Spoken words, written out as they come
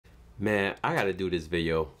Man, I gotta do this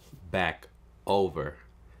video back over.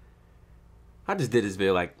 I just did this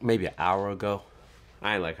video like maybe an hour ago.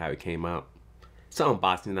 I ain't like how it came out. It's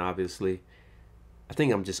unboxing, obviously. I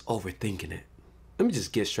think I'm just overthinking it. Let me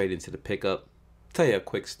just get straight into the pickup. Tell you a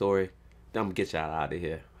quick story. Then I'm gonna get y'all out of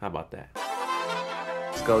here. How about that?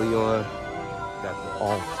 Scully on. Got the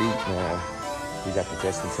on feet, man. We got the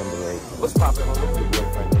Justin Timberlake. What's poppin', homie? Your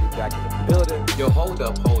boyfriend Nitty back in the building. Yo, hold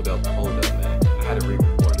up, man. I had to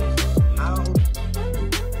re-record this. How?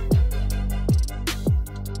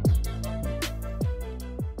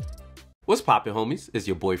 What's poppin', homies? It's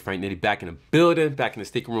your boy Frank Nitty back in the building, back in the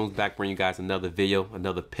sticker rooms, back bringing you guys another video,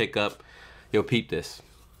 another pickup. Yo, peep this.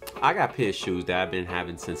 I got a pair of shoes that I've been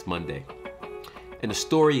having since Monday. And the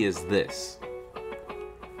story is this.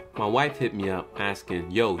 My wife hit me up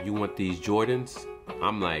asking, yo, you want these Jordans?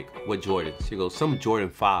 I'm like, what Jordans? She goes, some Jordan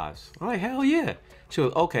 5s. I'm like, hell yeah. She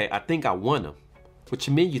goes, okay, I think I want them. What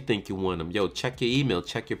you mean you think you want them? Yo, check your email,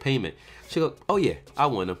 check your payment. She goes, oh yeah, I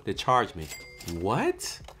want them. They charge me.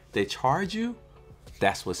 What? They charge you?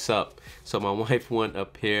 That's what's up. So my wife won a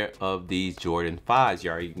pair of these Jordan 5s.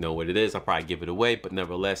 You already know what it is. I'll probably give it away, but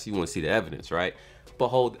nevertheless, you want to see the evidence, right? But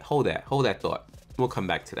hold that thought. We'll come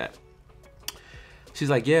back to that. She's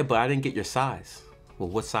like, yeah, but I didn't get your size. Well,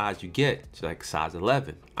 what size you get? She's like, size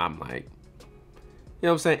 11. I'm like, you know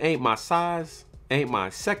what I'm saying? Ain't my size, ain't my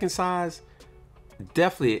second size.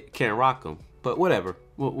 Definitely can't rock them, but whatever.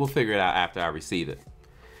 We'll figure it out after I receive it.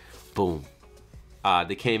 Boom.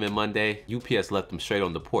 They came in Monday. UPS left them straight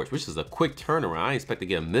on the porch, which is a quick turnaround. I didn't expect to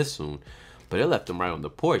get them this soon, but they left them right on the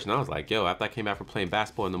porch. And I was like, yo, after I came back from playing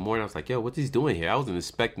basketball in the morning, I was like, yo, what's he doing here? I wasn't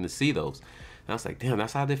expecting to see those. And I was like, damn,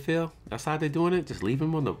 that's how they feel? That's how they're doing it? Just leave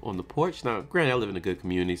them on the porch? Now, granted, I live in a good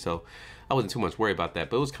community, so I wasn't too much worried about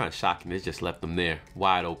that, but it was kind of shocking. They just left them there,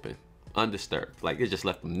 wide open, undisturbed. Like, they just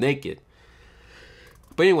left them naked.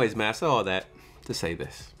 But anyways, man, I said all that to say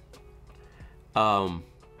this.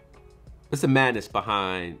 It's the madness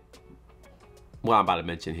behind what I'm about to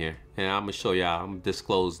mention here. And I'm going to show y'all, I'm going to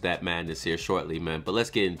disclose that madness here shortly, man. But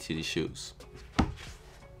let's get into these shoes.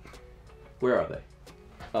 Where are they?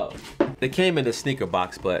 Oh, they came in the sneaker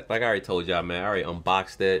box, but like I already told y'all, man, I already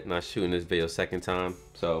unboxed it and I'm shooting this video second time.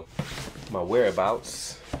 So my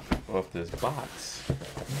whereabouts off this box,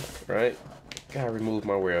 right? Gotta remove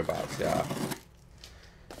my whereabouts, y'all.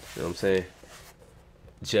 You know what I'm saying?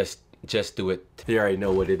 Just do it. You already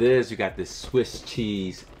know what it is. You got this Swiss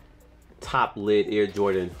cheese top lid Air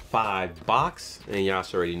Jordan 5 box, and y'all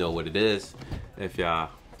already know what it is. If y'all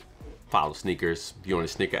follow sneakers, if you're on the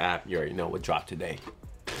sneaker app, you already know what dropped today.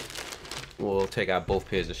 We'll take out both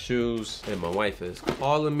pairs of shoes, and my wife is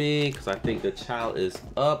calling me because I think the child is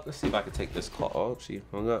up. Let's see if I can take this call. Oh, she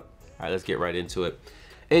hung up. All right, let's get right into it.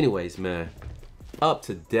 Anyways, man, up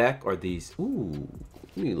to deck are these. Ooh,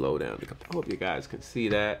 let me low down. I hope you guys can see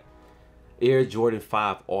that. Air Jordan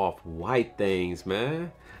 5 off-white things,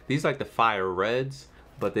 man. These like the fire reds,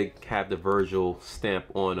 but they have the Virgil stamp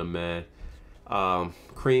on them, man.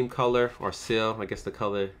 Cream color or seal, I guess the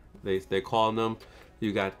color they call them.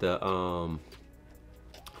 You got the all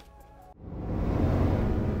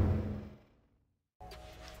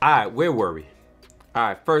right, where were we? All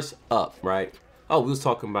right, first up, right? Oh, we was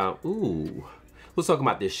talking about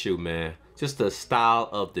this shoe, man. Just the style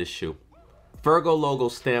of this shoe. Virgo logo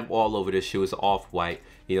stamp all over this shoe. Is off-white.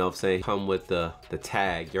 You know what I'm saying? Come with the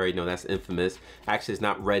tag. You already know that's infamous. Actually, it's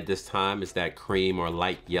not red this time. It's that cream or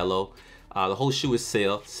light yellow. The whole shoe is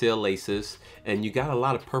seal laces. And you got a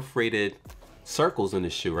lot of perforated circles in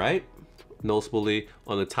the shoe, right? Noticeably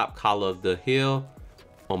on the top collar of the heel,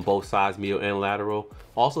 on both sides, medial and lateral.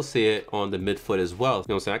 Also see it on the midfoot as well. You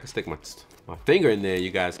know what I'm saying? I can stick my finger in there.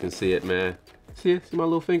 You guys can see it, man. See it? See my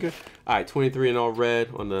little finger? All right, 23 and all red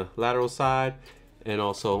on the lateral side. And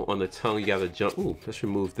also on the tongue, you got to jump. Ooh, let's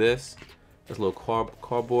remove this. This little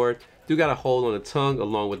cardboard. Do got a hole on the tongue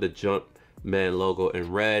along with the Jumpman logo in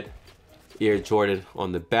red. Air Jordan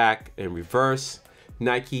on the back in reverse.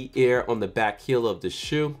 Nike Air on the back heel of the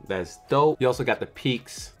shoe. That's dope. You also got the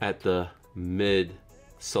peaks at the mid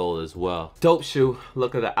sole as well. Dope shoe.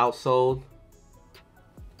 Look at the outsole.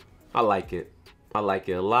 I like it. I like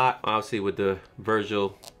it a lot. Obviously with the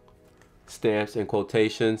Virgil stamps and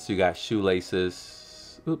quotations, you got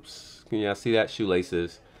shoelaces. Oops, can y'all see that?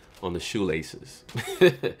 Shoelaces on the shoelaces.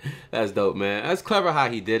 That's dope, man. That's clever how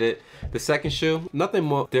he did it. The second shoe, nothing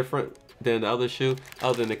more different than the other shoe,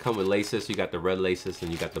 other than they come with laces. You got the red laces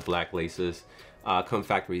and you got the black laces. Come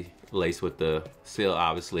factory lace with the seal,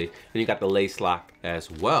 obviously. And you got the lace lock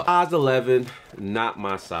as well. Size 11, not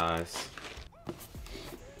my size.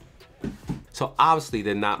 So obviously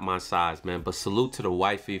they're not my size, man, but salute to the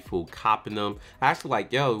wifey for copping them. I actually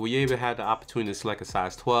like, yo, will you even have the opportunity to select a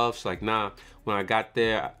size 12? She's like, nah, when I got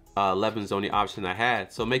there, 11 is the only option I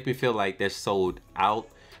had. So make me feel like they're sold out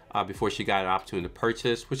before she got an opportunity to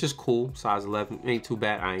purchase, which is cool. Size 11 ain't too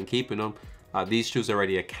bad. I ain't keeping them. These shoes are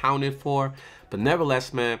already accounted for. But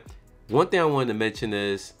nevertheless, man, one thing I wanted to mention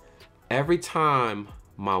is every time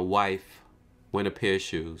my wife win a pair of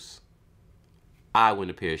shoes, I win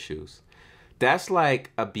a pair of shoes. That's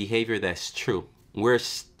like a behavior that's true.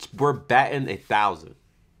 We're batting 1,000. You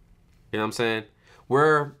know what I'm saying?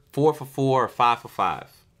 We're 4 for 4 or 5 for 5.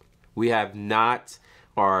 We have not,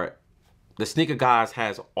 or the sneaker guys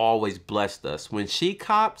has always blessed us. When she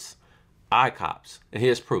cops, I cops. And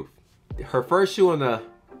here's proof. Her first shoe on the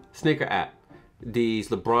sneaker app, these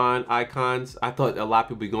LeBron icons, I thought a lot of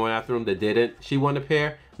people would be going after them that didn't. She won a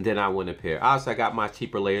pair, and then I won a pair. Obviously, I got my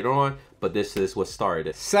cheaper later on, but this is what started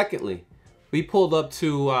it. Secondly, we pulled up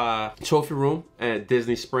to Trophy Room at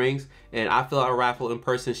Disney Springs, and I filled out a raffle in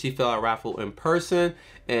person. She filled out a raffle in person,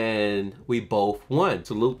 and we both won.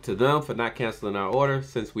 Salute to them for not canceling our order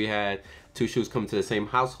since we had 2 shoes coming to the same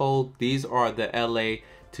household. These are the LA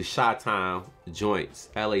to Chi-Town joints.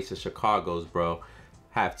 LA to Chicago's, bro.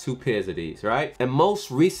 Have 2 pairs of these, right? And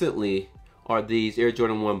most recently are these Air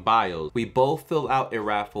Jordan 1 Bios. We both filled out a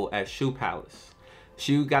raffle at Shoe Palace.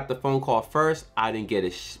 She got the phone call first. I didn't get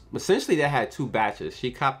it. Essentially, they had 2 batches.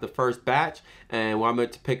 She copped the first batch, and when I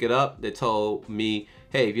went to pick it up, they told me,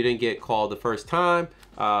 hey, if you didn't get called the first time,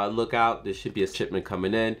 look out. There should be a shipment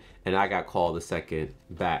coming in, and I got called the second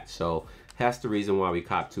batch. So that's the reason why we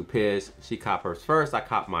copped 2 pairs. She copped hers first. I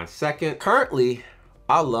copped mine second. Currently,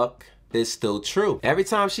 our luck is still true. Every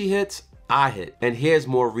time she hits, I hit. And here's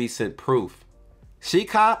more recent proof. She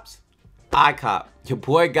cops, I cop. Your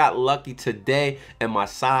boy got lucky today in my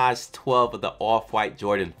size 12 of the Off-White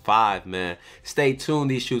Jordan 5, man. Stay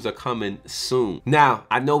tuned, these shoes are coming soon. Now,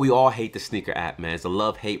 I know we all hate the sneaker app, man. It's a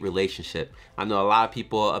love-hate relationship. I know a lot of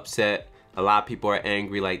people are upset. A lot of people are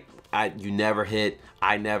angry, like, you never hit,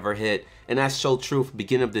 I never hit. And that's so true from the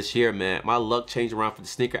beginning of this year, man. My luck changed around for the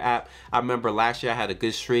sneaker app. I remember last year I had a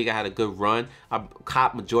good streak, I had a good run. I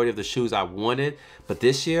copped majority of the shoes I wanted. But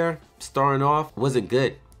this year, starting off, wasn't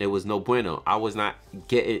good. It was no bueno. I was not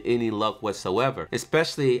getting any luck whatsoever.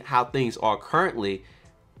 Especially how things are currently.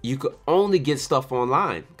 You could only get stuff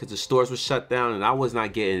online because the stores were shut down and I was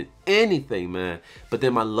not getting anything, man. But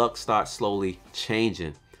then my luck starts slowly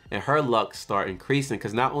changing. And her luck start increasing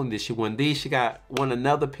because not only did she win these, she won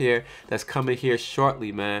another pair that's coming here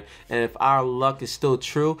shortly, man. And if our luck is still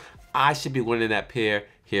true, I should be winning that pair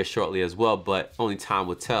here shortly as well, but only time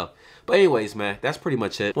will tell. But anyways, man, that's pretty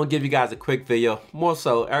much it. I want to give you guys a quick video. More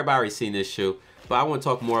so, everybody already seen this shoe, but I want to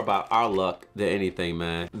talk more about our luck than anything,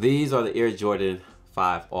 man. These are the Air Jordan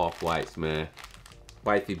 5 Off-Whites, man.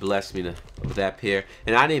 Wifey blessed me with that pair,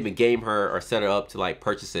 and I didn't even game her or set her up to like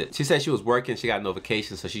purchase it. She said she was working, she got a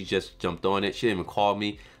notification, so she just jumped on it. She didn't even call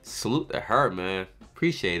me. Salute to her, man.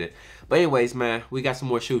 Appreciate it. But anyways, man, we got some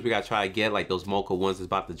more shoes we gotta try to get, like those mocha ones that's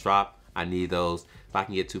about to drop. I need those. If I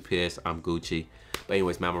can get 2 pairs, I'm Gucci. But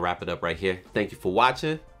anyways, man, I'm gonna wrap it up right here. Thank you for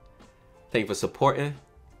watching. Thank you for supporting.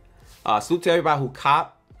 Salute to everybody who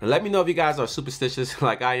cop. And let me know if you guys are superstitious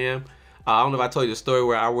like I am. I don't know if I told you the story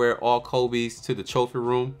where I wear all Kobe's to the trophy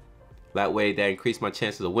room. That way that increased my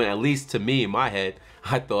chances of win. At least to me, in my head,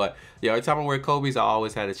 I thought, yo, every time I wear Kobe's, I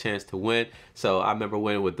always had a chance to win. So I remember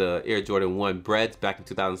winning with the Air Jordan 1 Breads back in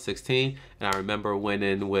 2016. And I remember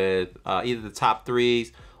winning with either the top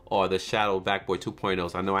 3s or the Shadow Backboard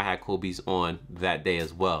 2.0s. I know I had Kobe's on that day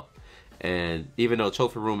as well. And even though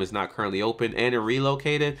Trophy Room is not currently open and it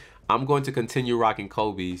relocated, I'm going to continue rocking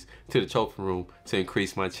Kobe's to the Trophy Room to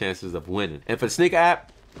increase my chances of winning. And for the sneaker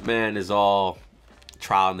app, man, it's all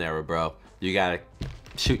trial and error, bro. You gotta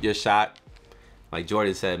shoot your shot. Like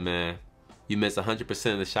Jordan said, man, you miss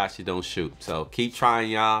 100% of the shots you don't shoot. So keep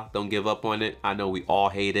trying, y'all. Don't give up on it. I know we all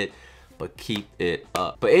hate it, but keep it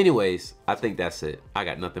up. But anyways, I think that's it. I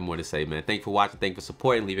got nothing more to say, man. Thank you for watching. Thank you for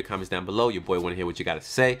supporting. Leave your comments down below. Your boy want to hear what you got to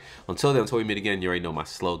say. Until then, until we meet again, you already know my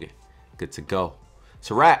slogan. Good to go. It's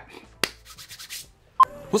a wrap.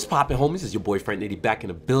 What's poppin', homies? It's your boyfriend Nitty back in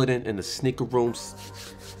the building, in the sneaker rooms,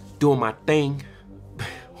 doing my thing.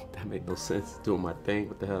 That made no sense. Doing my thing.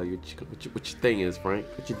 What the hell? What your thing is, Frank?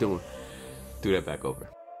 What you doing? Do that back over.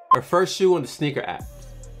 Our first shoe on the sneaker app.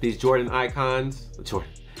 These Jordan icons. Jordan.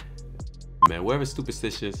 Man, whoever's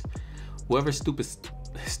superstitious, whoever's stupid.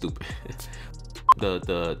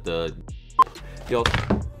 Yo.